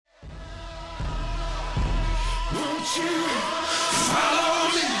Behind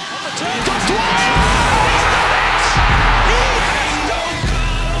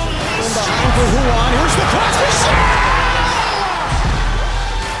for Huan. Here's the cross for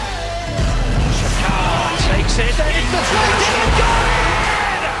Shakar takes it. Then it's the flight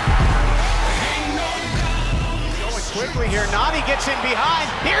and going quickly here. Nani gets in behind.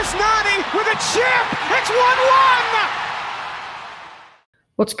 Here's Nani with a chip. It's 1-1.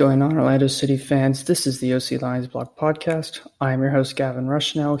 What's going on, Orlando City fans? This is the OC Lions Blog Podcast. I am your host, Gavin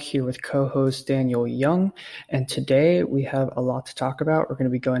Rushnell, here with co-host Daniel Young. And today we have a lot to talk about. We're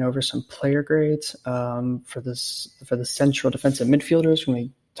going to be going over some player grades for the central defensive midfielders. We're going to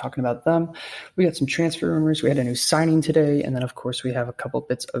be talking about them. We got some transfer rumors. We had a new signing today. And then, of course, we have a couple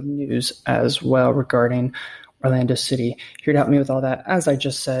bits of news as well regarding Orlando City. Here to help me with all that, as I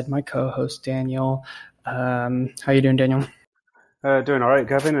just said, my co-host Daniel. How you doing, Daniel? Doing all right,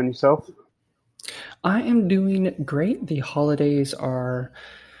 Gavin, and yourself? I am doing great. The holidays are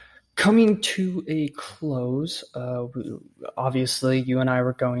coming to a close. Obviously, you and I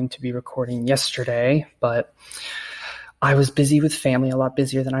were going to be recording yesterday, but I was busy with family, a lot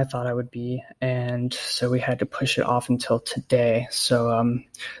busier than I thought I would be, and so we had to push it off until today. So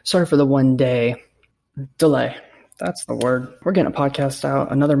sorry for the 1 day delay. That's the word. We're getting a podcast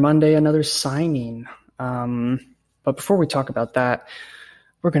out. Another Monday, another signing. But before we talk about that,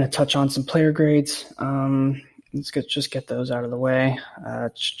 we're going to touch on some player grades. Let's get those out of the way.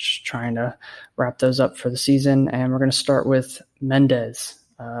 Just trying to wrap those up for the season. And we're going to start with Mendez.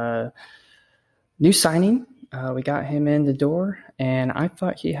 New signing. We got him in the door, and I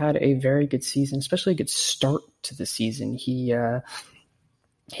thought he had a very good season, especially a good start to the season. He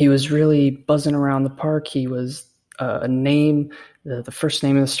was really buzzing around the park. He was a name, the first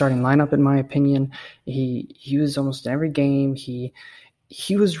name in the starting lineup, in my opinion. He was almost in every game. He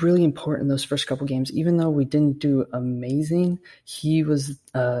was really important in those first couple games. Even though we didn't do amazing, he was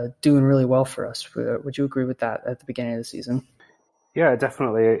doing really well for us. Would you agree with that at the beginning of the season? Yeah,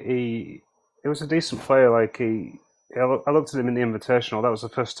 definitely. He was a decent player. I looked at him in the Invitational. That was the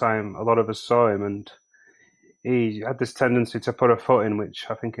first time a lot of us saw him, and he had this tendency to put a foot in, which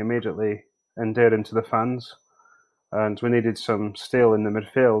I think immediately endeared him to the fans. And we needed some steel in the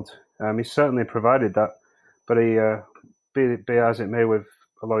midfield. He certainly provided that, but be as it may with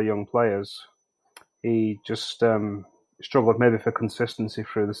a lot of young players, he just struggled maybe for consistency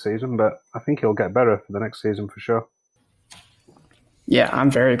through the season, but I think he'll get better for the next season for sure. Yeah,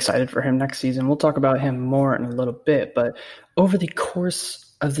 I'm very excited for him next season. We'll talk about him more in a little bit, but over the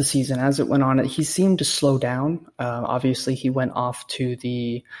course of the season, as it went on, he seemed to slow down. Obviously, he went off to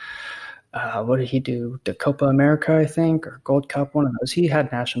the what did he do? The Copa America, I think, or Gold Cup, one of those. He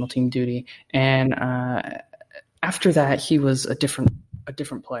had national team duty. And after that, he was a different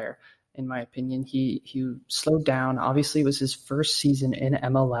player, in my opinion. He slowed down. Obviously, it was his first season in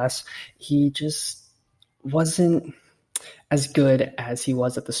MLS. He just wasn't as good as he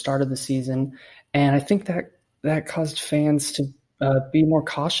was at the start of the season. And I think that caused fans to be more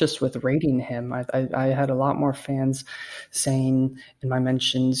cautious with rating him. I had a lot more fans saying in my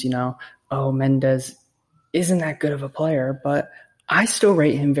mentions, oh, Mendez isn't that good of a player, but I still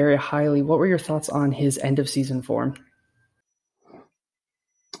rate him very highly. What were your thoughts on his end of season form?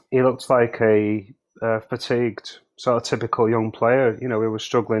 He looked like a fatigued, sort of typical young player. We were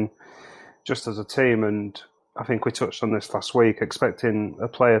struggling just as a team, and I think we touched on this last week, expecting a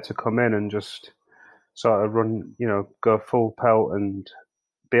player to come in and just sort of run, go full pelt and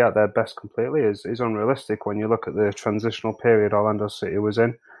be at their best completely is unrealistic when you look at the transitional period Orlando City was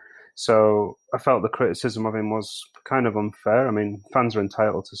in. So I felt the criticism of him was kind of unfair. I mean, fans are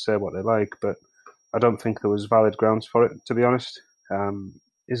entitled to say what they like, but I don't think there was valid grounds for it, to be honest.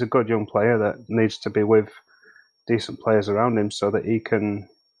 He's a good young player that needs to be with decent players around him so that he can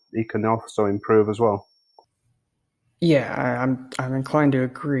also improve as well. Yeah, I'm inclined to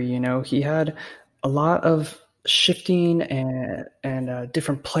agree. He had a lot of shifting and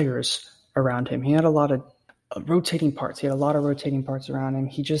different players around him. He had a lot of rotating parts. He had a lot of rotating parts around him.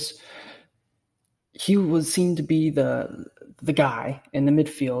 He seemed to be the guy in the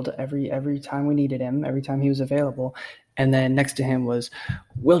midfield every time we needed him, every time he was available. And then next to him was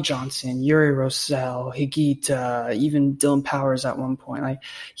Will Johnson, Yuri Rosell, Higuita, even Dylan Powers at one point. Like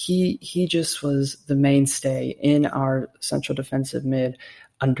he just was the mainstay in our central defensive mid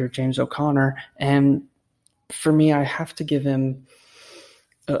under James O'Connor. And for me, I have to give him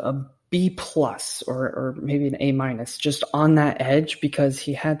a B+ or maybe an A-, just on that edge, because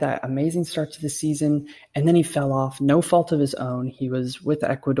he had that amazing start to the season and then he fell off, no fault of his own. He was with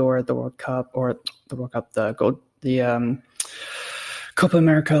Ecuador at the World Cup, the Copa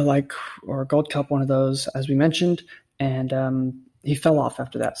America, or Gold Cup, one of those, as we mentioned, and he fell off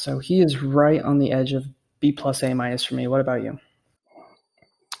after that. So he is right on the edge of B plus A minus for me. What about you?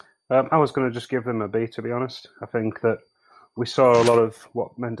 I was going to just give them a B, to be honest. I think that we saw a lot of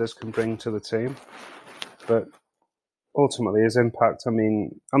what Mendes can bring to the team, but ultimately his impact, I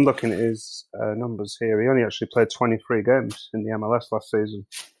mean, I'm looking at his numbers here. He only actually played 23 games in the MLS last season,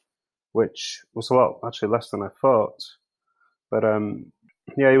 which was a lot, actually less than I thought. But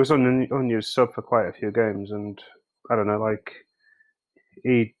he was unused sub for quite a few games, and I don't know,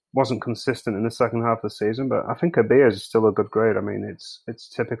 he wasn't consistent in the second half of the season, but I think a B is still a good grade. I mean, it's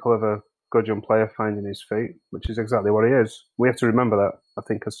typical of a good young player finding his feet, which is exactly what he is. We have to remember that, I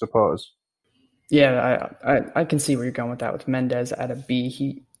think, as supporters. Yeah, I can see where you're going with that. With Mendes at a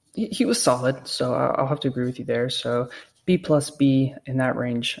B, he was solid, so I'll have to agree with you there. So B plus B in that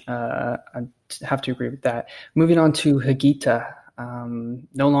range, I have to agree with that. Moving on to Higuita,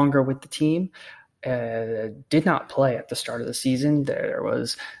 no longer with the team. Did not play at the start of the season. There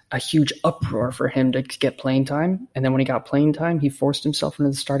was a huge uproar for him to get playing time. And then when he got playing time, he forced himself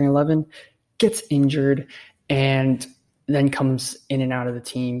into the starting 11, gets injured, and then comes in and out of the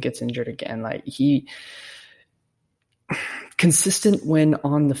team, gets injured again. He consistent when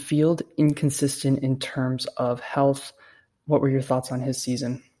on the field, inconsistent in terms of health. What were your thoughts on his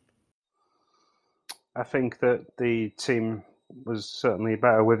season? I think that the team was certainly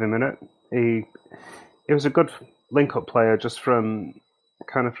better with him in it. He was a good link-up player, just from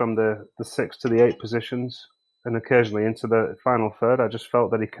the 6 to the 8 positions, and occasionally into the final third. I just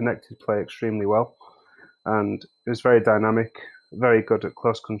felt that he connected play extremely well, and he was very dynamic, very good at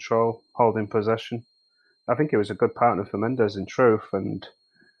close control, holding possession. I think he was a good partner for Mendes, in truth, and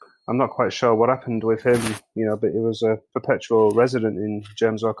I'm not quite sure what happened with him, but he was a perpetual resident in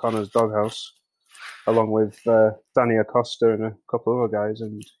James O'Connor's doghouse, along with Danny Acosta and a couple of other guys,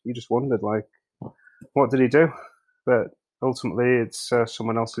 and you just wondered, what did he do? But ultimately, it's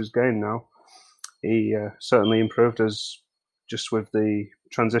someone else's game now. He certainly improved us just with the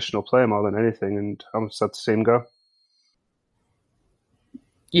transitional play more than anything, and I'm sad to see him go.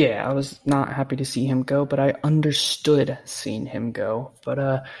 Yeah, I was not happy to see him go, but I understood seeing him go.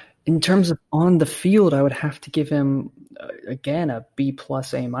 But in terms of on the field, I would have to give him, again, a B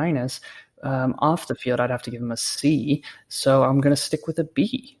plus A minus. Off the field, I'd have to give him a C. So I'm going to stick with a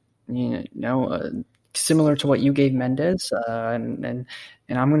B. Similar to what you gave Mendes, and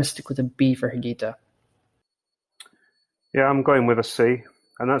I'm going to stick with a B for Higuita. Yeah, I'm going with a C,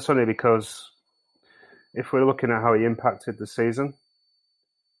 and that's only because if we're looking at how he impacted the season,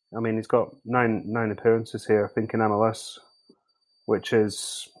 I mean, he's got nine appearances here, I think, in MLS, which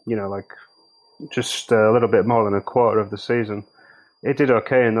is, just a little bit more than a quarter of the season. He did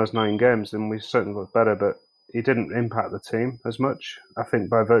okay in those 9 games, and we certainly looked better, but he didn't impact the team as much. I think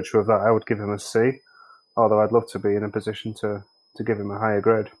by virtue of that, I would give him a C, although I'd love to be in a position to give him a higher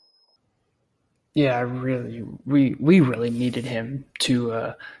grade. Yeah, we really needed him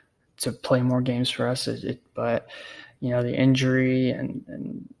to play more games for us. But the injury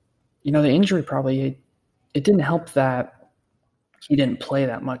and the injury probably it didn't help that he didn't play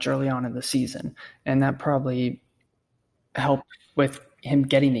that much early on in the season, and that probably helped with him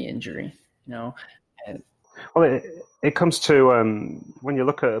getting the injury. Well, it comes to when you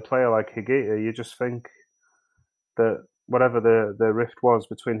look at a player like Higuita, you just think that whatever the rift was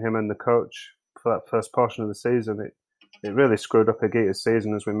between him and the coach for that first portion of the season, it really screwed up Higuita's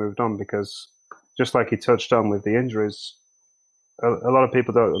season as we moved on, because just like he touched on with the injuries, a lot of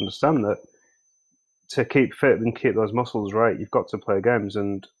people don't understand that to keep fit and keep those muscles right, you've got to play games,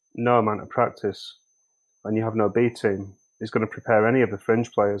 and no amount of practice, and you have no B team, is going to prepare any of the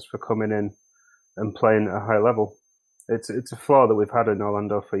fringe players for coming in and playing at a high level. It's a flaw that we've had in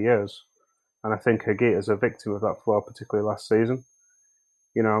Orlando for years, and I think Higuita is a victim of that flaw, particularly last season.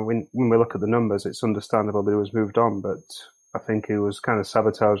 When we look at the numbers, it's understandable that he was moved on, but I think he was kind of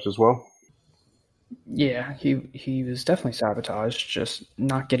sabotaged as well. Yeah, he was definitely sabotaged, just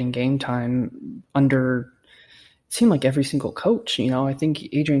not getting game time under, it seemed like every single coach. I think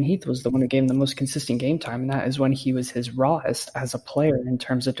Adrian Heath was the one who gave him the most consistent game time, and that is when he was his rawest as a player in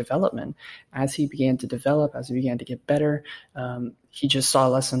terms of development. As he began to develop, as he began to get better, he just saw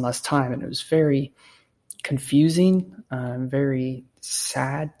less and less time, and it was very confusing, very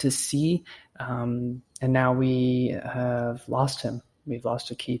sad to see. And now we have lost him. We've lost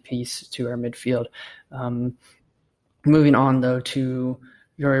a key piece to our midfield. Moving on, though, to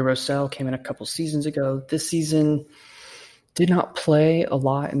Yuri Rosell, came in a couple seasons ago. This season did not play a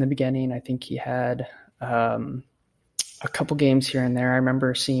lot in the beginning. I think he had a couple games here and there. I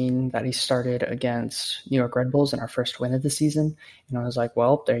remember seeing that he started against New York Red Bulls in our first win of the season. And I was like,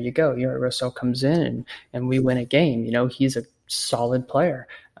 well, there you go. Yuri Rousseau comes in and we win a game. He's a solid player.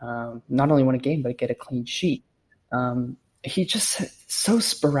 Not only win a game, but get a clean sheet. He just so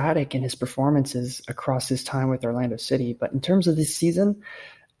sporadic in his performances across his time with Orlando City. But in terms of this season,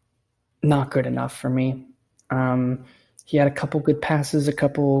 not good enough for me. He had a couple good passes, a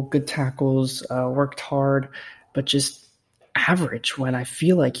couple good tackles, worked hard, but just average when I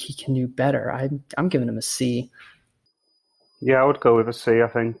feel like he can do better. I'm giving him a C. Yeah, I would go with a C, I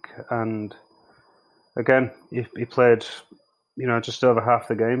think. And again, he played, just over half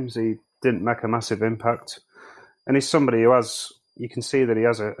the games. He didn't make a massive impact. And he's somebody who you can see that he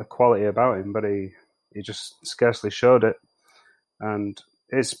has a quality about him, but he just scarcely showed it. And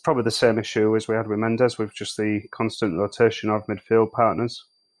it's probably the same issue as we had with Mendes, with just the constant rotation of midfield partners.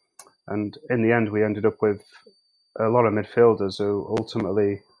 And in the end, we ended up with a lot of midfielders who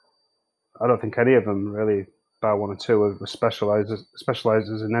ultimately, I don't think any of them really, bar one or two, were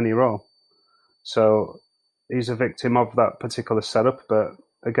specialisers in any role. So he's a victim of that particular setup. But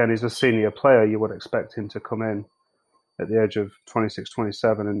again, he's a senior player. You would expect him to come in at the age of 26,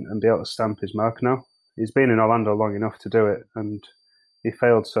 27 and be able to stamp his mark now. He's been in Orlando long enough to do it, and he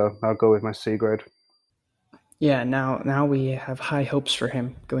failed, so I'll go with my C grade. Yeah, now we have high hopes for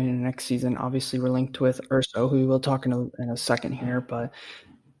him going into next season. Obviously, we're linked with Urso, who we'll talk in a second here, but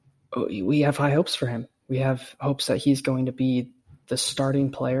we have high hopes for him. We have hopes that he's going to be the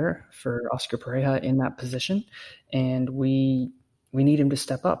starting player for Oscar Pareja in that position, and we need him to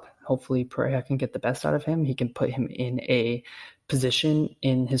step up. Hopefully, Pareja can get the best out of him. He can put him in a position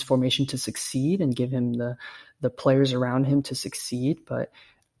in his formation to succeed and give him the players around him to succeed. But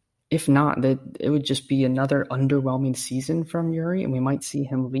if not, that it would just be another underwhelming season from Yuri, and we might see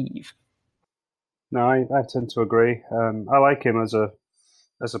him leave. No, I tend to agree. I like him as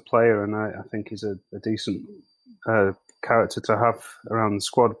a player, and I think he's a decent character to have around the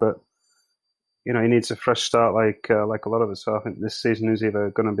squad. But he needs a fresh start, like a lot of us. So I think this season is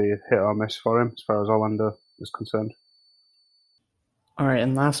either going to be a hit or miss for him, as far as Orlando is concerned. All right,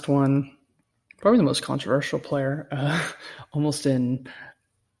 and last one, probably the most controversial player, almost in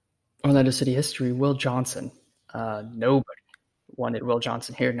Orlando City history, Will Johnson. Nobody wanted Will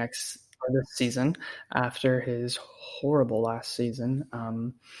Johnson here this season after his horrible last season.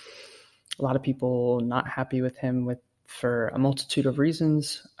 A lot of people not happy with him for a multitude of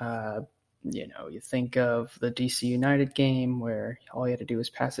reasons. You think of the DC United game where all you had to do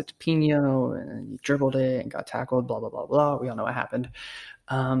was pass it to Pino and he dribbled it and got tackled, blah, blah, blah, blah. We all know what happened.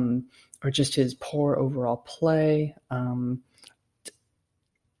 Or just his poor overall play.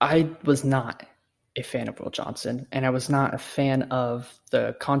 I was not a fan of Will Johnson, and I was not a fan of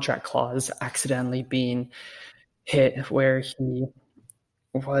the contract clause accidentally being hit where he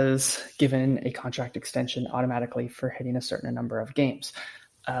was given a contract extension automatically for hitting a certain number of games.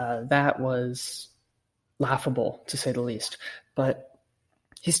 That was laughable, to say the least. But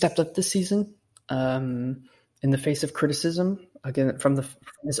he stepped up this season in the face of criticism, again, from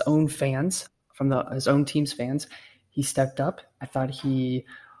his own fans, from his own team's fans. He stepped up. I thought he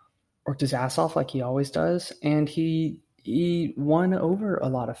worked his ass off like he always does, and he won over a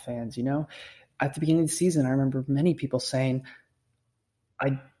lot of fans. At the beginning of the season, I remember many people saying,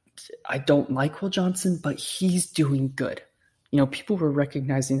 I don't like Will Johnson, but he's doing good. People were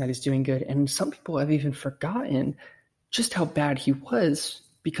recognizing that he's doing good, and some people have even forgotten just how bad he was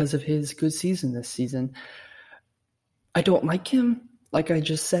because of his good season this season. I don't like him, like I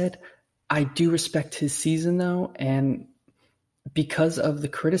just said. I do respect his season, though, and because of the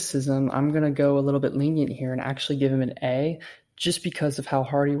criticism, I'm going to go a little bit lenient here and actually give him an A, just because of how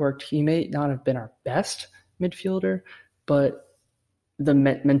hard he worked. He may not have been our best midfielder, but the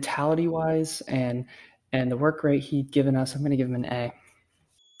mentality-wise and the work rate he'd given us, I'm going to give him an A.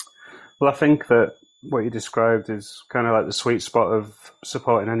 Well, I think that what you described is kind of like the sweet spot of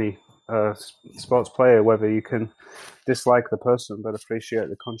supporting any sports player, whether you can dislike the person but appreciate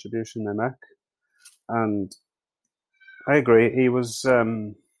the contribution they make. And I agree, he was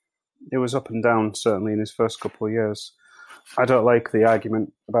up and down, certainly in his first couple of years. I don't like the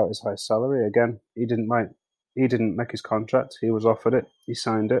argument about his high salary. Again, he didn't make his contract. He was offered it. He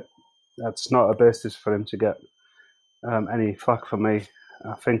signed it. That's not a basis for him to get any flack from me.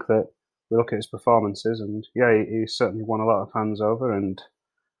 I think that we look at his performances, and yeah, he certainly won a lot of fans over, and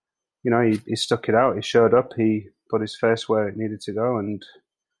he stuck it out. He showed up. He put his face where it needed to go, and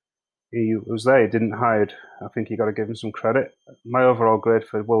he was there. He didn't hide. I think you got to give him some credit. My overall grade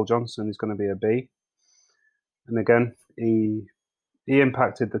for Will Johnson is going to be a B. And again, he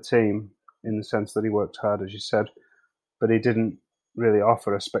impacted the team in the sense that he worked hard, as you said. but he didn't really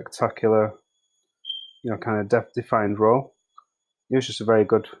offer a spectacular, kind of defined role. He was just a very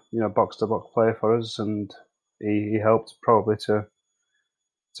good, box-to-box player for us, and he helped probably to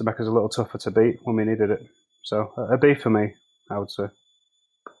make us a little tougher to beat when we needed it. So a B for me, I would say.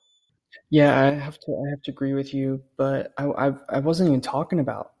 Yeah, I have to agree with you, but I wasn't even talking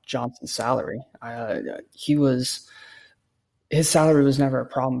about Johnson's salary. His salary was never a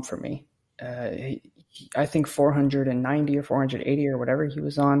problem for me. I think 490 or 480 or whatever he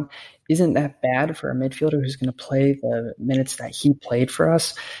was on isn't that bad for a midfielder who's going to play the minutes that he played for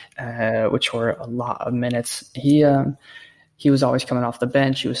us, which were a lot of minutes. He was always coming off the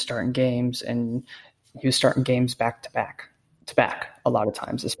bench. He was starting games, and he was starting games back to back a lot of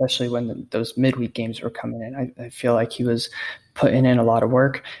times, especially when those midweek games were coming in. I feel like he was putting in a lot of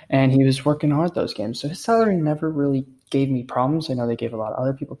work, and he was working hard those games. So his salary never really gave me problems. I know they gave a lot of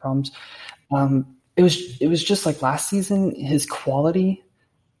other people problems. It was just like last season, his quality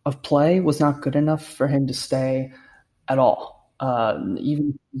of play was not good enough for him to stay at all. Even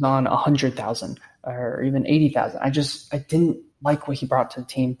if he was on 100,000 or even 80,000. I didn't like what he brought to the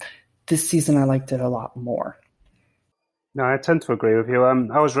team. This season, I liked it a lot more. No, I tend to agree with you.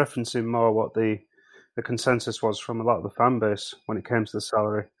 I was referencing more what the consensus was from a lot of the fan base when it came to the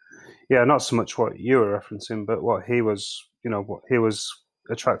salary. Yeah, not so much what you were referencing, but what he was, what he was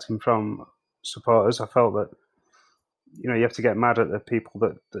attracting from supporters. I felt that, you have to get mad at the people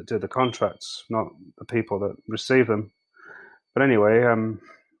that do the contracts, not the people that receive them. But anyway,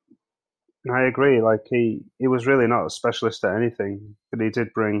 I agree. Like he was really not a specialist at anything, but he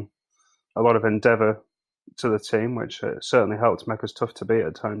did bring a lot of endeavour to the team, which certainly helped make us tough to beat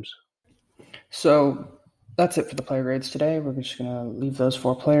at times. So that's it for the player grades today. We're just going to leave those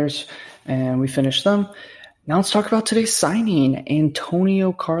 4 players, and we finished them. Now let's talk about today's signing,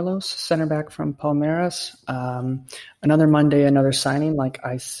 Antonio Carlos, center back from Palmeiras. Another Monday, another signing, like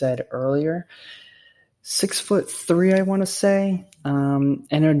I said earlier. 6'3", I want to say, and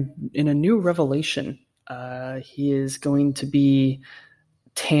in a new revelation. He is going to be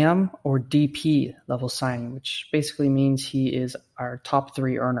TAM or DP level signing, which basically means he is our top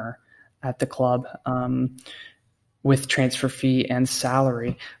 3 earner at the club, with transfer fee and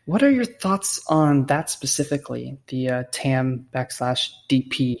salary. What are your thoughts on that specifically, the TAM /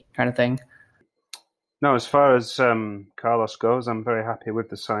 DP kind of thing? No, as far as Carlos goes, I'm very happy with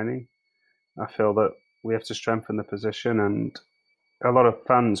the signing. I feel that we have to strengthen the position, and a lot of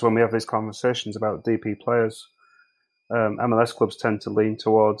fans, when we have these conversations about DP players, MLS clubs tend to lean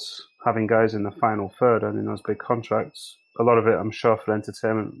towards having guys in the final third and in those big contracts. A lot of it, I'm sure, for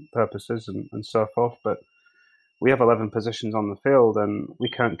entertainment purposes and so forth, but we have 11 positions on the field, and we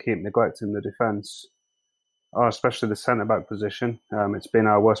can't keep neglecting the defence, or especially the centre-back position. It's been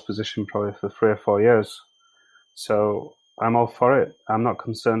our worst position probably for 3 or 4 years. So I'm all for it. I'm not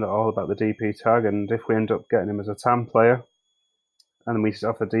concerned at all about the DP tag, and if we end up getting him as a TAM player, and we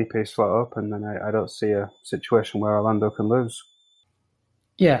have the DP slot up, and then I don't see a situation where Orlando can lose.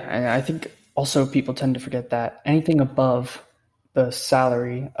 Yeah, and I think also people tend to forget that anything above the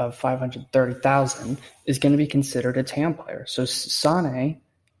salary of 530,000 is going to be considered a TAM player. So Sane,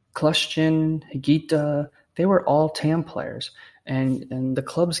 Kleshchin, Higuita, they were all TAM players. And the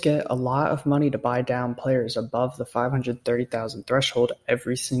clubs get a lot of money to buy down players above the 530,000 threshold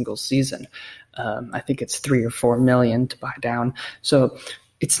every single season. I think it's 3 or 4 million to buy down. So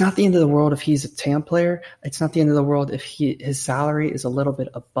it's not the end of the world if he's a TAM player. It's not the end of the world if his salary is a little bit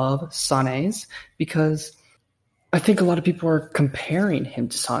above Sane's, because I think a lot of people are comparing him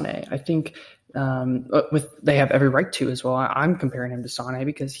to Sane. I think they have every right to as well. I'm comparing him to Sane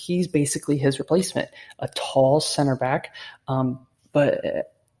because he's basically his replacement, a tall center back, and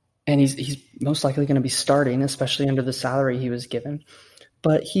he's most likely going to be starting, especially under the salary he was given.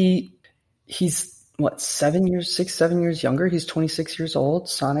 But he's what, 7 years younger. He's 26 years old.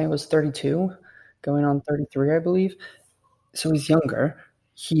 Sane was 32, going on 33, I believe. So he's younger.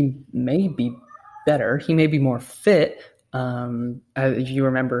 He may be better. He may be more fit. If you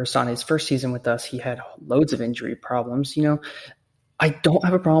remember Sane's first season with us, he had loads of injury problems. I don't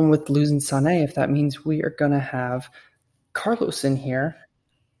have a problem with losing Sane if that means we are going to have Carlos in here.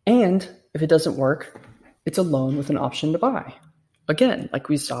 And if it doesn't work, it's a loan with an option to buy. Again, like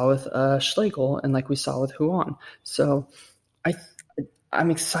we saw with Schlegel and like we saw with Huan. So I'm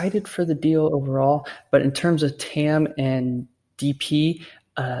excited for the deal overall. But in terms of TAM and DP,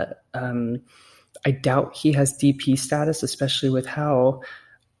 I doubt he has DP status, especially with how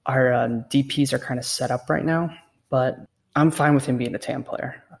our DPs are kind of set up right now. But I'm fine with him being a TAM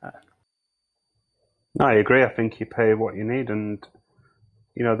player. No, I agree. I think you pay what you need, and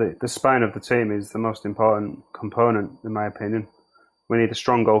the spine of the team is the most important component, in my opinion. We need a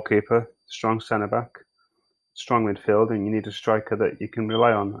strong goalkeeper, strong centre back, strong midfield, and you need a striker that you can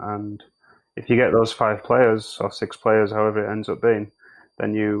rely on. And if you get those 5 players or 6 players, however it ends up being,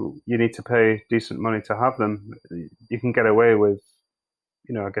 then you need to pay decent money to have them. You can get away with,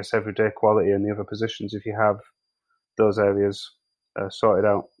 I guess, everyday quality in the other positions if you have those areas sorted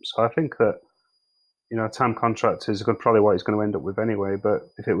out. So I think that, a time contract is probably what he's going to end up with anyway. But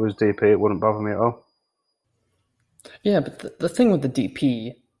if it was DP, it wouldn't bother me at all. Yeah, but the thing with the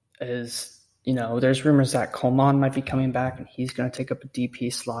DP is, there's rumors that Coman might be coming back and he's going to take up a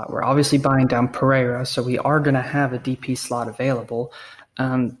DP slot. We're obviously buying down Pereira, so we are going to have a DP slot available.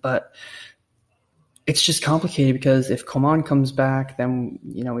 But it's just complicated because if Coman comes back, then,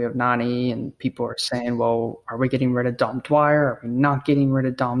 we have Nani, and people are saying, well, are we getting rid of Dom Dwyer? Are we not getting rid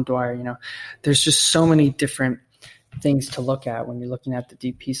of Dom Dwyer? There's just so many different things to look at when you're looking at the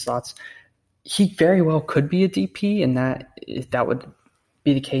DP slots. He very well could be a DP, and that would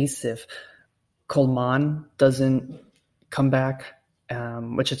be the case if Coman doesn't come back,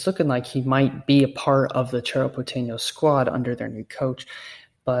 which it's looking like he might be a part of the Cerro Porteño squad under their new coach.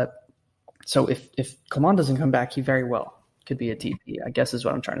 But so if Coman doesn't come back, he very well could be a DP, I guess is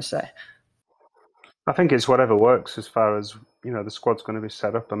what I'm trying to say. I think it's whatever works as far as, the squad's going to be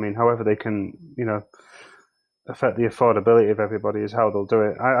set up. I mean, however they can, affect the affordability of everybody is how they'll do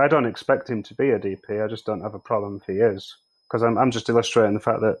it. I don't expect him to be a DP. I just don't have a problem if he is, because I'm just illustrating the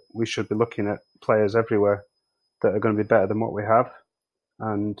fact that we should be looking at players everywhere that are going to be better than what we have,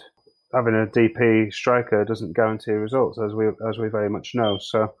 and having a DP striker doesn't guarantee results, as we very much know.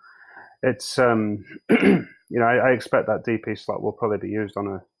 So it's I expect that DP slot will probably be used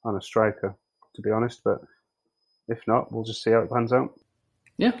on a striker, to be honest. But if not, we'll just see how it pans out.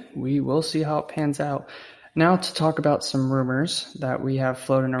 Yeah, we will see how it pans out. Now to talk about some rumors that we have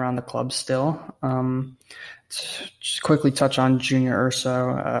floating around the club still. Just quickly touch on Junior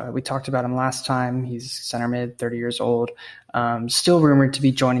Urso. We talked about him last time. He's center mid, 30 years old. Still rumored to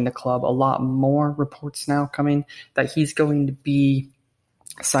be joining the club. A lot more reports now coming that he's going to be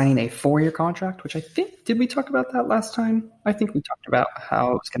signing a 4-year contract, which I think, did we talk about that last time? I think we talked about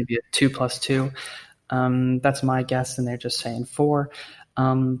how it's going to be a 2+2. That's my guess, and they're just saying 4.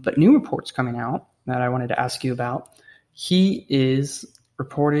 But new reports coming out that I wanted to ask you about. He is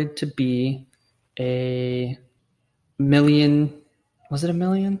reported to be $1 million. Was it $1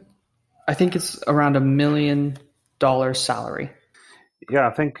 million? I think it's around $1 million salary. Yeah,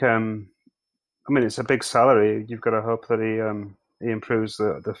 I think. It's a big salary. You've got to hope that he improves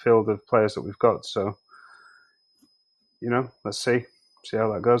the field of players that we've got. So, let's see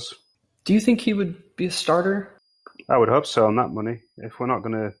how that goes. Do you think he would be a starter? I would hope so on that money. If we're not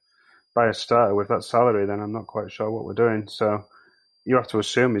going to buy a starter with that salary, then I'm not quite sure what we're doing. So you have to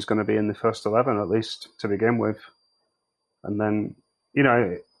assume he's going to be in the first 11 at least to begin with, and then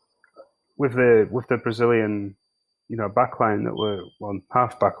with the Brazilian backline that we're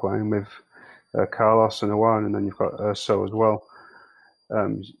half backline with Carlos and Juan, and then you've got Urso as well.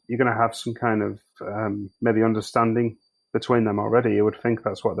 You're going to have some kind of maybe understanding between them already. You would think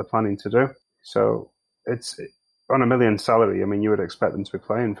that's what they're planning to do. So it's on $1 million salary. I mean, you would expect them to be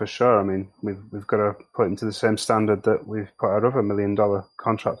playing for sure. I mean, we've got to put them to the same standard that we've put our other $1 million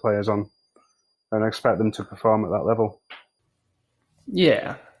contract players on, and expect them to perform at that level.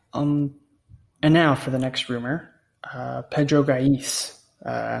 Yeah. And now for the next rumor, Pedro Gais,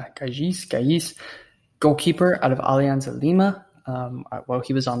 goalkeeper out of Alianza Lima.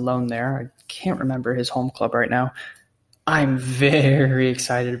 He was on loan there. I can't remember his home club right now. I'm very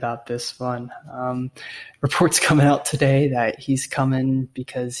excited about this one. Reports coming out today that he's coming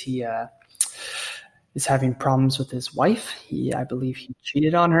because he is having problems with his wife. I believe he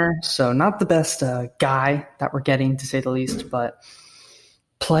cheated on her. So not the best guy that we're getting, to say the least, but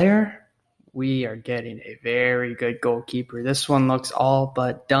player, we are getting a very good goalkeeper. This one looks all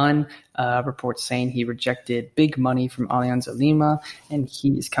but done. Reports saying he rejected big money from Alianza Lima, and he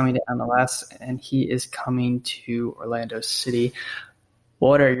is coming to MLS, and he is coming to Orlando City.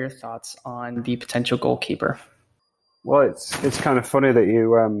 What are your thoughts on the potential goalkeeper? Well, it's kind of funny that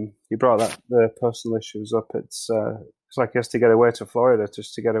you brought the personal issues up. It's like he has to get away to Florida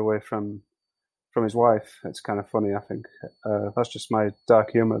just to get away from his wife. It's kind of funny, I think. That's just my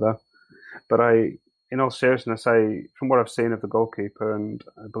dark humor, though. But in all seriousness, from what I've seen of the goalkeeper, and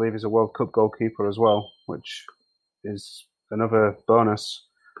I believe he's a World Cup goalkeeper as well, which is another bonus.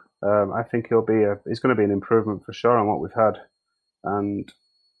 I think he's going to be an improvement for sure on what we've had, and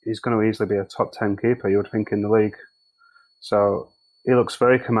he's going to easily be a top 10 keeper, you would think, in the league. So he looks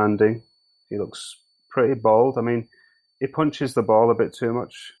very commanding. He looks pretty bold. I mean, he punches the ball a bit too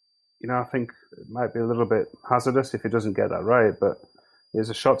much. I think it might be a little bit hazardous if he doesn't get that right, but he's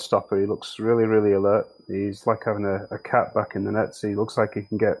a shot stopper. He looks really, really alert. He's like having a cat back in the net. So he looks like he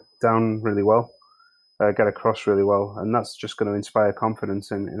can get down really well, get across really well, and that's just going to inspire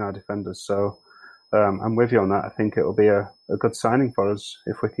confidence in our defenders. So I'm with you on that. I think it'll be a good signing for us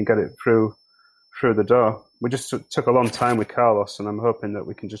if we can get it through the door. We just took a long time with Carlos, and I'm hoping that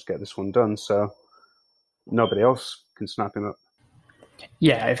we can just get this one done so nobody else can snap him up.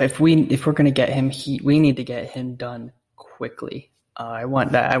 Yeah, if we're going to get him, we need to get him done quickly. I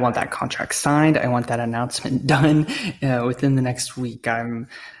want that contract signed. I want that announcement done within the next week. I'm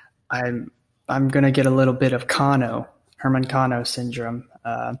going to get a little bit of Herman Cano syndrome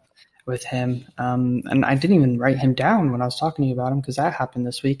with him. And I didn't even write him down when I was talking to you about him because that happened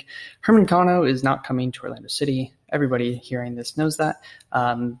this week. Herman Cano is not coming to Orlando City. Everybody hearing this knows that.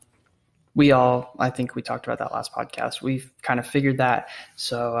 I think we talked about that last podcast. We've kind of figured that.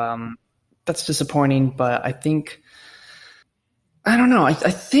 So that's disappointing, but I don't know. I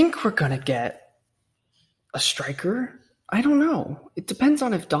think we're going to get a striker. I don't know. It depends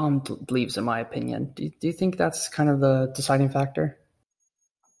on if Dom leaves, in my opinion. Do you think that's kind of the deciding factor?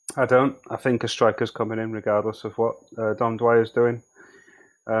 I don't. I think a striker's coming in regardless of what Dom Dwyer's doing.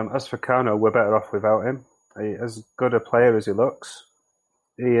 As for Cano, we're better off without him. As good a player as he looks,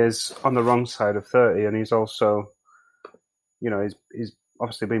 he is on the wrong side of 30, and he's also, he's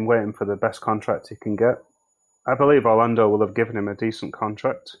obviously been waiting for the best contract he can get. I believe Orlando will have given him a decent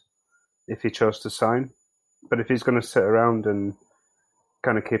contract if he chose to sign. But if he's going to sit around and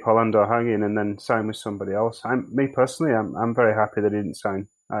kind of keep Orlando hanging and then sign with somebody else, I'm very happy that he didn't sign.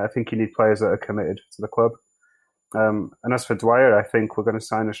 I think you need players that are committed to the club. And as for Dwyer, I think we're going to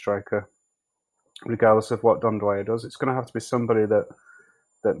sign a striker, regardless of what Dom Dwyer does. It's going to have to be somebody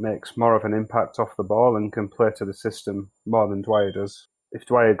that makes more of an impact off the ball and can play to the system more than Dwyer does. If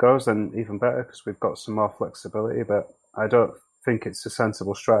Dwyer goes, then even better because we've got some more flexibility. But I don't think it's a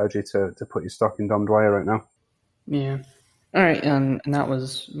sensible strategy to put your stock in Dom Dwyer right now. Yeah. All right. And that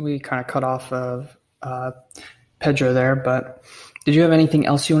was, we kind of cut off of Pedro there. But did you have anything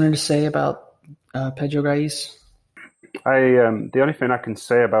else you wanted to say about Pedro Gais? The only thing I can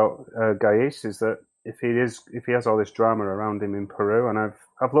say about Gais is that if he has all this drama around him in Peru, and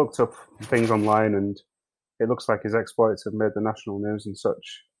I've looked up things online, and it looks like his exploits have made the national news and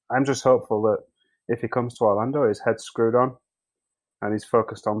such. I'm just hopeful that if he comes to Orlando, his head's screwed on, and he's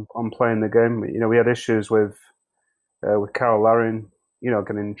focused on playing the game. We had issues with Kyle Larin,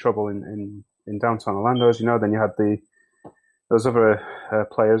 getting in trouble in downtown Orlando, as you know. Then you had those other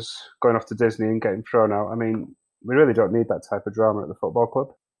players going off to Disney and getting thrown out. I mean, we really don't need that type of drama at the football club.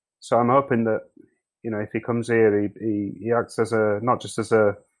 So I'm hoping that, if he comes here, he acts as not just as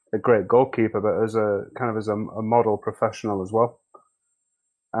a great goalkeeper, but as a model professional as well.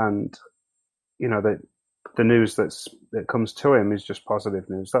 And, the news that comes to him is just positive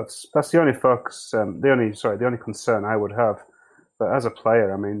news. That's the only focus, the only concern I would have. But as a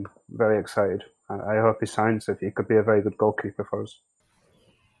player, I mean, very excited. I hope he signs if he could be a very good goalkeeper for us.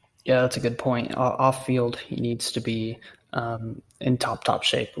 Yeah, that's a good point. Off field, he needs to be in top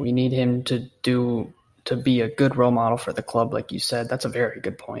shape. We need him to be a good role model for the club, like you said. That's a very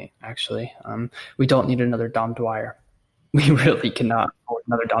good point, actually. We don't need another Dom Dwyer. We really cannot afford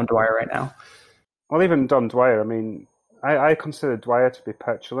another Dom Dwyer right now. Well, even Dom Dwyer, I mean, I consider Dwyer to be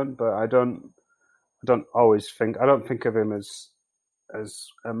petulant, but I don't think of him as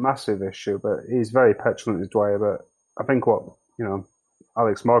a massive issue, but he's very petulant as Dwyer. But I think what,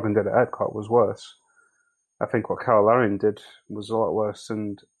 Alex Morgan did at Epcot was worse. I think what Kyle Larin did was a lot worse,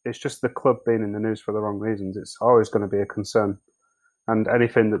 and it's just the club being in the news for the wrong reasons. It's always going to be a concern, and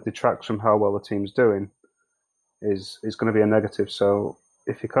anything that detracts from how well the team's doing is going to be a negative. So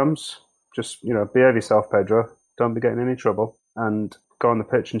if he comes, just behave yourself, Pedro. Don't be getting in any trouble, and go on the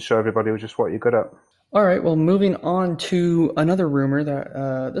pitch and show everybody just what you're good at. All right, well, moving on to another rumor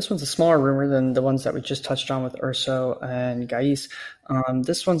that this one's a smaller rumor than the ones that we just touched on with Urso and Gais.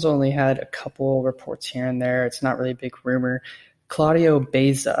 This one's only had a couple reports here and there. It's not really a big rumor. Claudio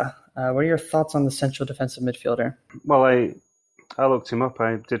Beza. What are your thoughts on the central defensive midfielder? Well, I looked him up.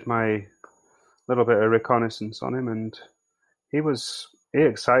 I did my little bit of reconnaissance on him, and he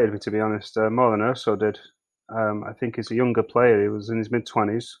excited me, to be honest, more than Urso did. I think he's a younger player. He was in his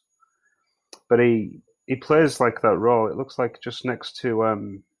mid-20s. But he plays like that role. It looks like just next to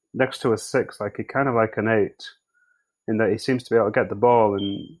a 6, like he kind of like an 8, in that he seems to be able to get the ball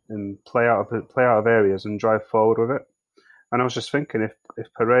and play out of areas and drive forward with it. And I was just thinking, if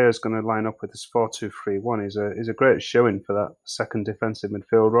Pereira's going to line up with this 4-2-3-1, he's a great shoo-in for that second defensive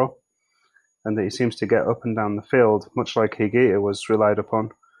midfield role. and that he seems to get up and down the field, much like Higuita was relied upon,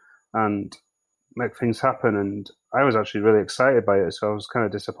 and make things happen. And I was actually really excited by it, so I was kind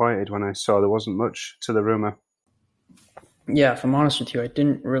of disappointed when I saw there wasn't much to the rumour. Yeah, if I'm honest with you, I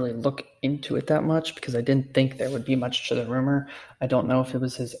didn't really look into it that much because I didn't think there would be much to the rumor. I don't know if it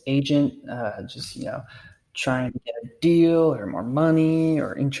was his agent just, trying to get a deal or more money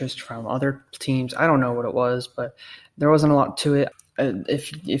or interest from other teams. I don't know what it was, but there wasn't a lot to it.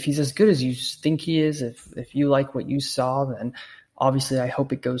 If he's as good as you think he is, if you like what you saw, then obviously I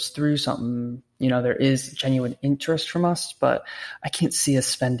hope it goes through something. There is genuine interest from us, but I can't see us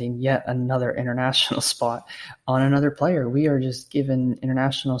spending yet another international spot on another player. We are just given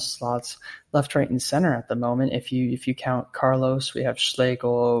international slots left, right, and center at the moment. If you count Carlos, we have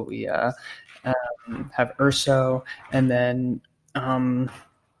Schlegel, we have Urso, and then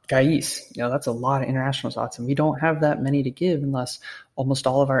Gais. That's a lot of international slots, and we don't have that many to give unless almost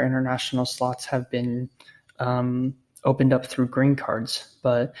all of our international slots have been opened up through green cards,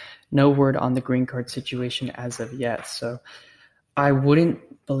 but no word on the green card situation as of yet. So I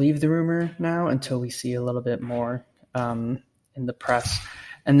wouldn't believe the rumor now until we see a little bit more in the press.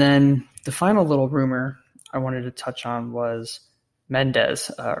 And then the final little rumor I wanted to touch on was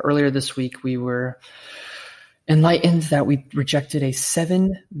Mendes. Earlier this week, we were enlightened that we rejected a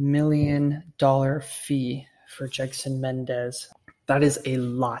 $7 million fee for Jegson Mendes. That is a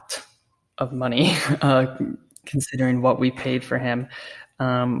lot of money, considering what we paid for him.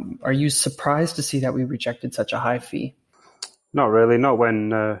 Are you surprised to see that we rejected such a high fee? Not really. Not when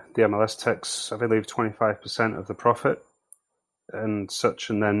the MLS takes, I believe, 25% of the profit and such,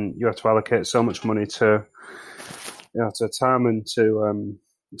 and then you have to allocate so much money to Tam and to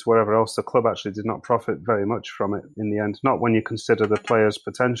whatever else. The club actually did not profit very much from it in the end. Not when you consider the player's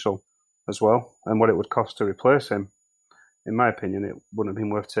potential as well and what it would cost to replace him. In my opinion, it wouldn't have been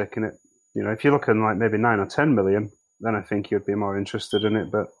worth taking it. If you're looking like maybe 9 or 10 million, then I think you'd be more interested in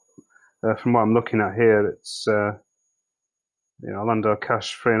it. But from what I'm looking at here, it's Orlando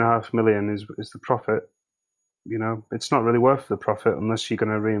cash $3.5 million is the profit. It's not really worth the profit unless you're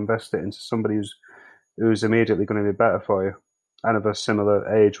going to reinvest it into somebody who's immediately going to be better for you and of a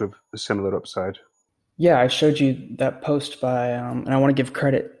similar age with a similar upside. Yeah, I showed you that post by, and I want to give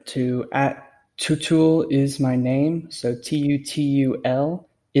credit to @Tutul is my name, so TUTUL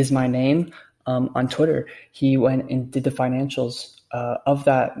is my name on Twitter. He went and did the financials of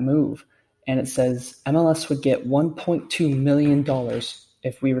that move, and it says MLS would get $1.2 million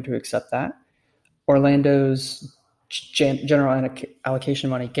if we were to accept that. Orlando's general allocation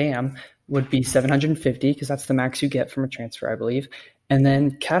money, GAM, would be $750 because that's the max you get from a transfer, I believe. And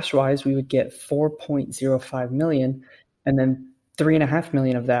then cash-wise, we would get $4.05 million, and then $3.5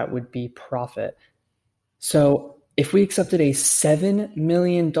 million of that would be profit. So if we accepted a $7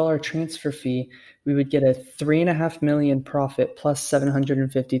 million transfer fee, we would get a $3.5 million profit plus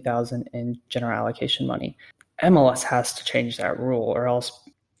 $750,000 in general allocation money. MLS has to change that rule, or else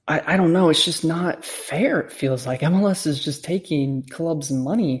I don't know. It's just not fair. It feels like MLS is just taking clubs'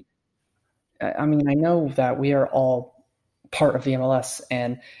 money. I mean, I know that we are all part of the MLS,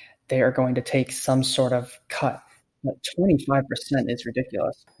 and they are going to take some sort of cut. But 25% is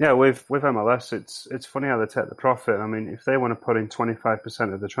ridiculous. Yeah, with MLS, it's funny how they take the profit. I mean, if they want to put in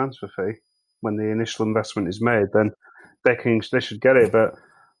 25% of the transfer fee when the initial investment is made, then they should get it. But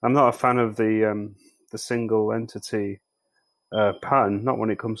I'm not a fan of the single entity pattern. Not when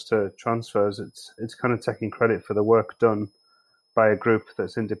it comes to transfers. It's kind of taking credit for the work done by a group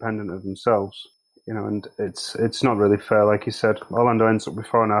that's independent of themselves. And it's not really fair. Like you said, Orlando ends up with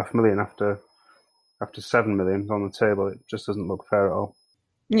 $4.5 million after 7 million on the table. It just doesn't look fair at all.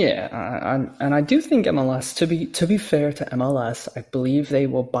 Yeah, and I do think MLS, to be fair to MLS, I believe they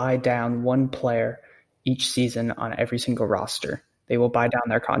will buy down one player each season on every single roster. They will buy down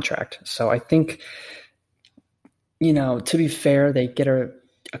their contract. So I think, to be fair, they get a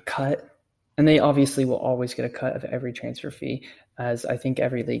cut, and they obviously will always get a cut of every transfer fee, as I think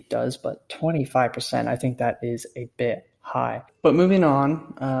every league does, but 25%, I think that is a bit high. But moving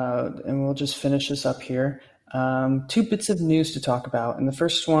on, and we'll just finish this up here. 2 bits of news to talk about. And the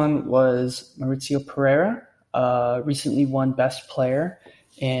first one was Mauricio Pereira recently won Best Player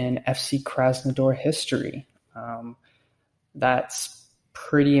in FC Krasnodar history. That's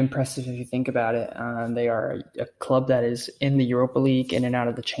pretty impressive if you think about it. They are a club that is in the Europa League, in and out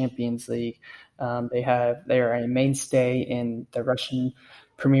of the Champions League. They are a mainstay in the Russian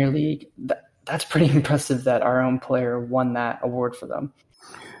Premier League. That's pretty impressive that our own player won that award for them.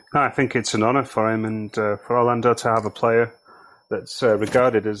 I think it's an honour for him and for Orlando to have a player that's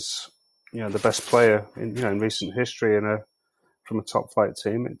regarded as the best player in recent history and from a top flight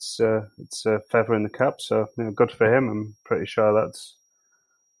team, it's a feather in the cap. So good for him. I'm pretty sure that's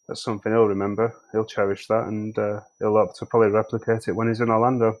something he'll remember. He'll cherish that, and he'll hope to probably replicate it when he's in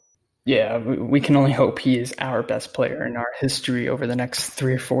Orlando. Yeah, we can only hope he is our best player in our history over the next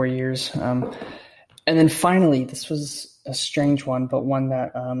 3 or 4 years. And then finally, this was a strange one, but one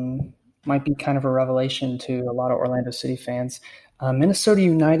that might be kind of a revelation to a lot of Orlando City fans. Minnesota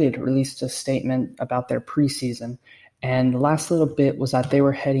United released a statement about their preseason, and the last little bit was that they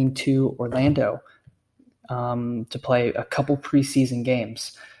were heading to Orlando to play a couple preseason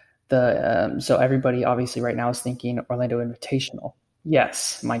games. So everybody obviously right now is thinking Orlando Invitational.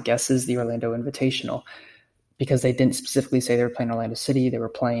 Yes, my guess is the Orlando Invitational, because they didn't specifically say they were playing Orlando City. They were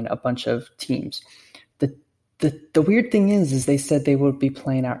playing a bunch of teams. The weird thing is they said they would be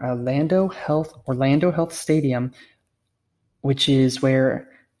playing at Orlando Health Stadium, which is where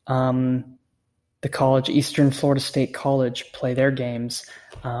the college, Eastern Florida State College, play their games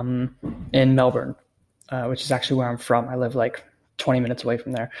in Melbourne, which is actually where I'm from. I live like 20 minutes away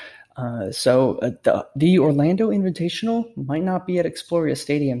from there. So the Orlando Invitational might not be at Exploria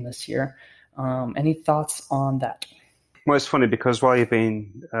Stadium this year. Any thoughts on that? Well, it's funny because while you've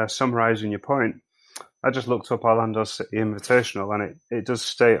been summarising your point, I just looked up Orlando City Invitational, and it does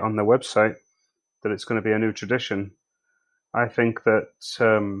state on their website that it's going to be a new tradition. I think that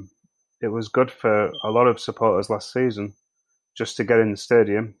it was good for a lot of supporters last season just to get in the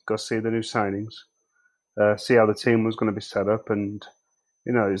stadium, go see the new signings, see how the team was going to be set up, and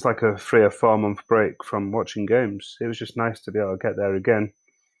it's like a 3 or 4 month break from watching games. It was just nice to be able to get there again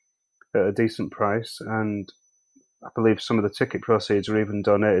at a decent price, and I believe some of the ticket proceeds were even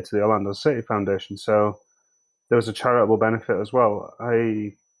donated to the Orlando City Foundation, so there was a charitable benefit as well.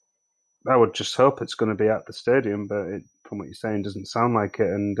 I would just hope it's going to be at the stadium, but from what you're saying, doesn't sound like it,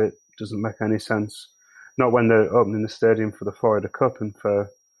 and it doesn't make any sense. Not when they're opening the stadium for the Florida Cup and for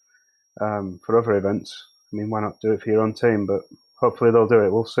other events. I mean, why not do it for your own team? But hopefully they'll do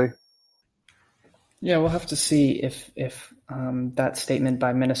it. We'll see. Yeah, we'll have to see if that statement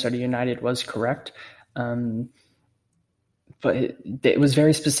by Minnesota United was correct. But it was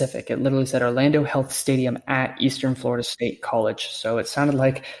very specific. It literally said Orlando Health Stadium at Eastern Florida State College. So it sounded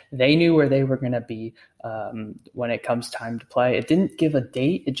like they knew where they were going to be when it comes time to play. It didn't give a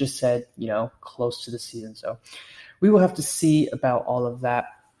date. It just said, close to the season. So we will have to see about all of that.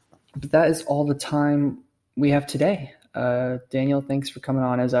 But that is all the time we have today. Daniel, thanks for coming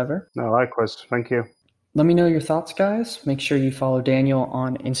on as ever. No, likewise. Thank you. Let me know your thoughts, guys. Make sure you follow Daniel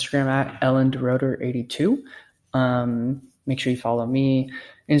on Instagram at EllenDeRoder82. Make sure you follow me,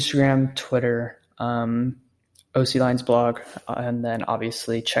 Instagram, Twitter, OC Lines blog, and then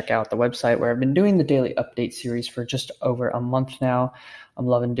obviously check out the website where I've been doing the daily update series for just over a month now. I'm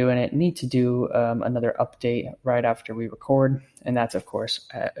loving doing it. Need to do another update right after we record, and that's, of course,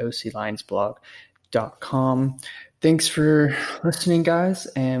 at oclinesblog.com. Thanks for listening, guys,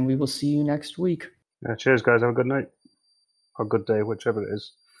 and we will see you next week. Cheers, guys. Have a good night. Or good day, whichever it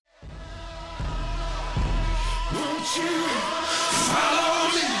is. Won't you follow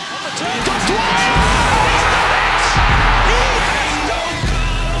me?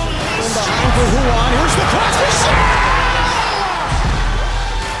 Behind for Huan. Here's the cross.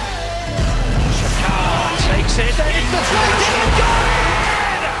 Shakar takes it. And it's the flight.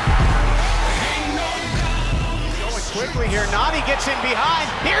 Going quickly here. Nani gets in behind.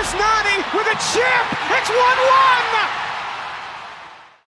 Here's Nani with a chip. It's 1-1.